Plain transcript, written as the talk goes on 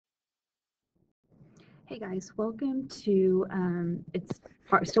Hey guys, welcome to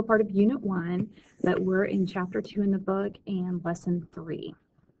still part of Unit 1, but we're in Chapter 2 in the book and Lesson 3.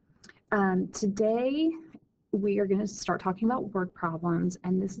 Today we are going to start talking about word problems,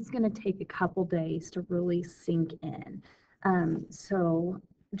 and this is going to take a couple days to really sink in. So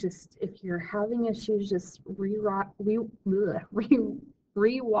just if you're having issues, just rewatch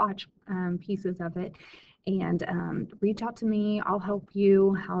pieces of it and reach out to me. I'll help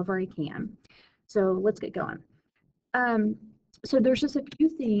you however I can. So let's get going. Um, so there's just a few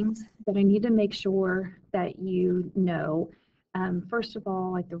things that I need to make sure that you know. First of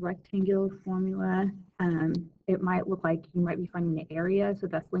all, like the rectangular formula, it might look like you might be finding the area, so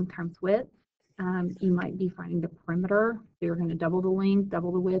that's length times width. You might be finding the perimeter, so you're going to double the length,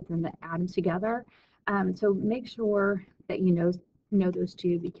 double the width, and then add them together. So make sure that you know those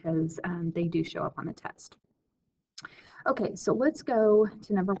two because they do show up on the test. Okay, so let's go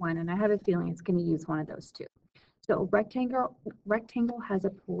to number 1, and I have a feeling it's going to use one of those two. So rectangle has a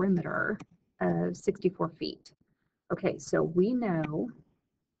perimeter of 64 feet. Okay, so we know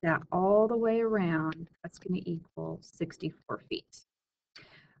that all the way around, that's going to equal 64 feet.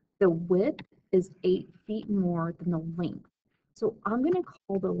 The width is 8 feet more than the length. So I'm going to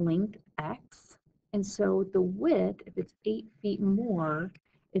call the length x, and so the width, if it's 8 feet more,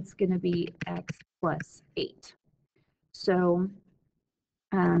 it's going to be x plus 8. So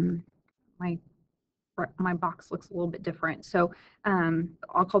my box looks a little bit different. So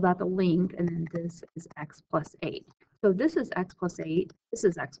I'll call that the length, and then this is x plus 8. So this is x plus 8, this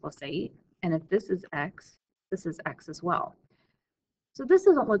is x plus 8, and if this is x as well. So this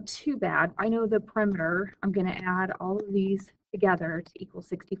doesn't look too bad. I know the perimeter, I'm going to add all of these together to equal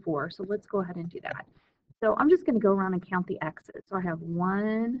 64. So let's go ahead and do that. So I'm just going to go around and count the x's. So I have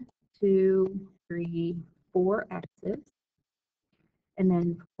 1, 2, 3, 4 x's, and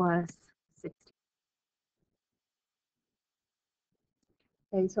then plus 16.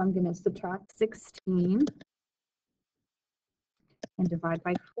 Okay, so I'm going to subtract 16 and divide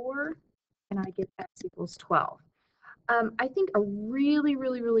by 4, and I get x equals 12. I think a really,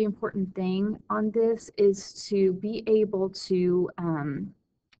 really, really important thing on this is to be able to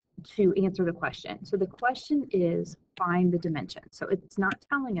answer the question. So the question is find the dimension. So it's not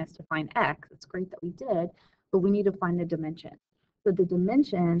telling us to find x. It's great that we did, but we need to find the dimension. So the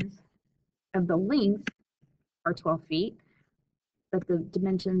dimensions of the length are 12 feet, but the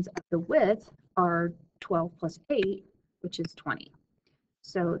dimensions of the width are 12 plus 8, which is 20.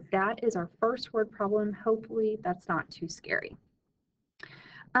 So that is our first word problem. Hopefully that's not too scary.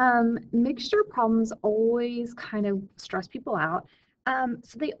 Mixture problems always kind of stress people out.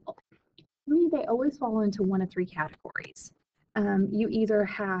 So they always fall into one of 3 categories. You either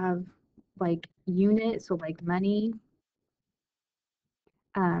have like unit, so like money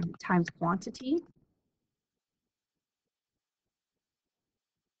times quantity.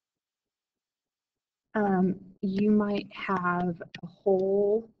 You might have a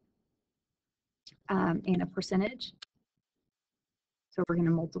whole and a percentage. So we're going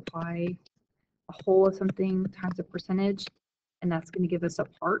to multiply a whole of something times a percentage, and that's going to give us a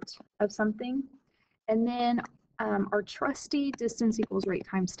part of something. And then our trusty distance equals rate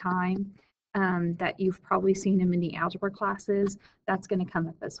times time that you've probably seen in many algebra classes, that's going to come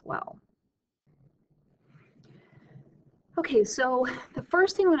up as well. Okay, so the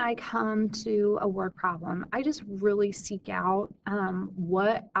first thing when I come to a word problem, I just really seek out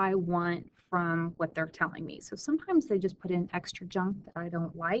what I want from what they're telling me. So sometimes they just put in extra junk that I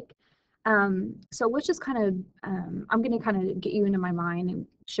don't like. So let's just kind of, I'm going to kind of get you into my mind and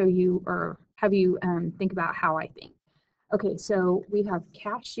show you or have you think about how I think. Okay, so we have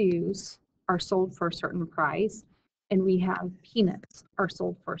cashews are sold for a certain price, and we have peanuts are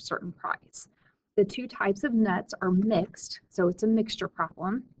sold for a certain price. The 2 types of nuts are mixed, so it's a mixture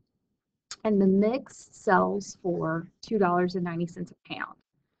problem. And the mix sells for $2.90 a pound.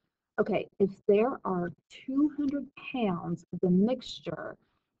 Okay, if there are 200 pounds of the mixture,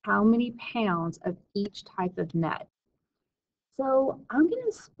 how many pounds of each type of nut? So I'm going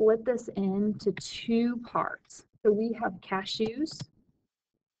to split this into 2 parts. So we have cashews,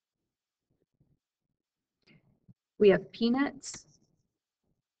 we have peanuts,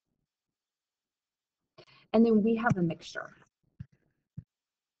 and then we have a mixture.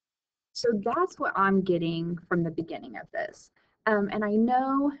 So that's what I'm getting from the beginning of this. And I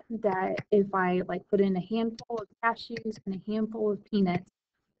know that if I like put in a handful of cashews and a handful of peanuts,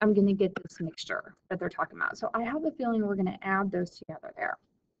 I'm going to get this mixture that they're talking about. So I have a feeling we're going to add those together there.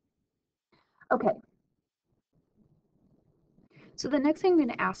 Okay. So the next thing I'm going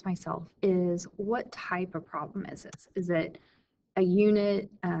to ask myself is what type of problem is this? Is it a unit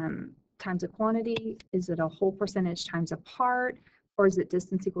times a quantity? Is it a whole percentage times a part? Or is it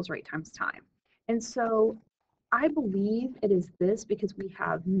distance equals rate times time? And so I believe it is this because we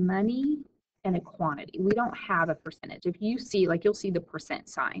have money and a quantity. We don't have a percentage. If you see, like you'll see the percent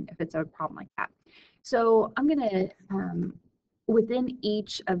sign if it's a problem like that. So I'm gonna, within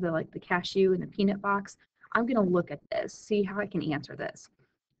each of the like the cashew and the peanut box, I'm gonna look at this, see how I can answer this.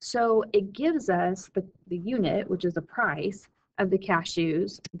 So it gives us the unit, which is the price of the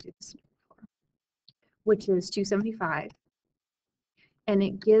cashews, which is $2.75. And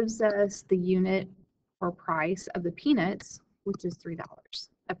it gives us the unit or price of the peanuts, which is $3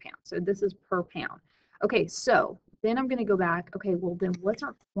 a pound. So this is per pound. Okay, so then I'm going to go back. Okay, well then what's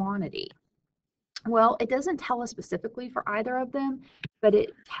our quantity? Well, it doesn't tell us specifically for either of them, but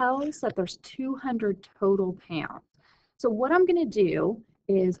it tells that there's 200 total pounds. So what I'm going to do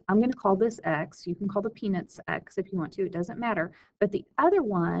is I'm going to call this X. You can call the peanuts X if you want to. It doesn't matter. But the other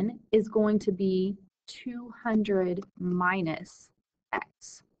one is going to be 200 minus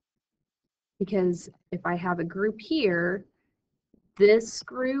X. Because if I have a group here, this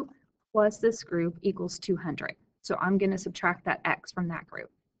group plus this group equals 200. So I'm going to subtract that X from that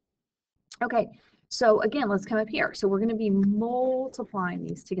group. Okay, so again, let's come up here. So we're going to be multiplying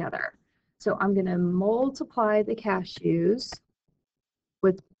these together. So I'm going to multiply the cashews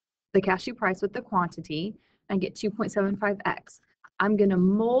with the cashew price with the quantity and get 2.75x. I'm going to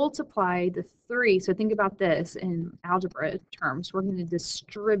multiply the 3. So think about this in algebra terms. We're going to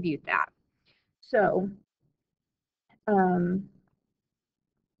distribute that. So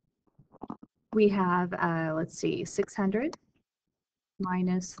we have, let's see, 600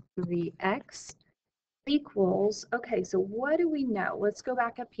 minus 3x equals, okay, so what do we know? Let's go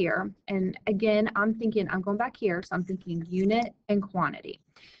back up here. And again, I'm going back here, so I'm thinking unit and quantity.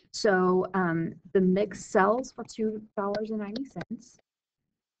 So the mix sells for $2.90.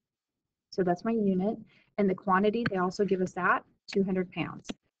 So that's my unit. And the quantity, they also give us that, 200 pounds.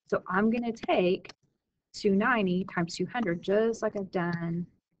 So I'm going to take 290 times 200, just like I've done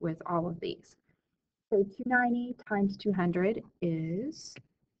with all of these. So 290 times 200 is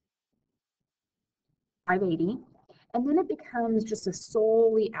 580. And then it becomes just a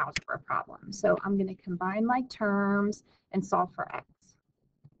solely algebra problem. So I'm going to combine my terms and solve for x.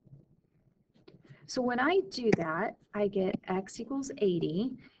 So when I do that, I get x equals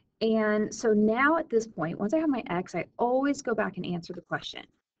 80. And so now at this point, once I have my x, I always go back and answer the question,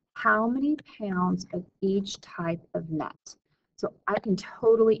 how many pounds of each type of nut? So I can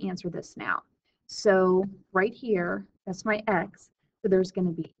totally answer this now. So right here, that's my x. So there's going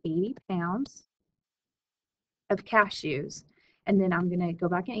to be 80 pounds of cashews. And then I'm going to go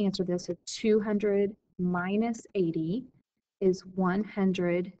back and answer this. So 200 minus 80 is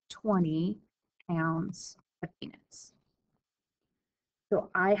 120 pounds of peanuts. So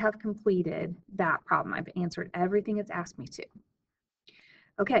I have completed that problem. I've answered everything it's asked me to.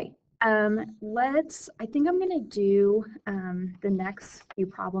 Okay, I think I'm going to do the next few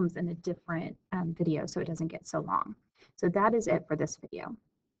problems in a different video so it doesn't get so long. So that is it for this video.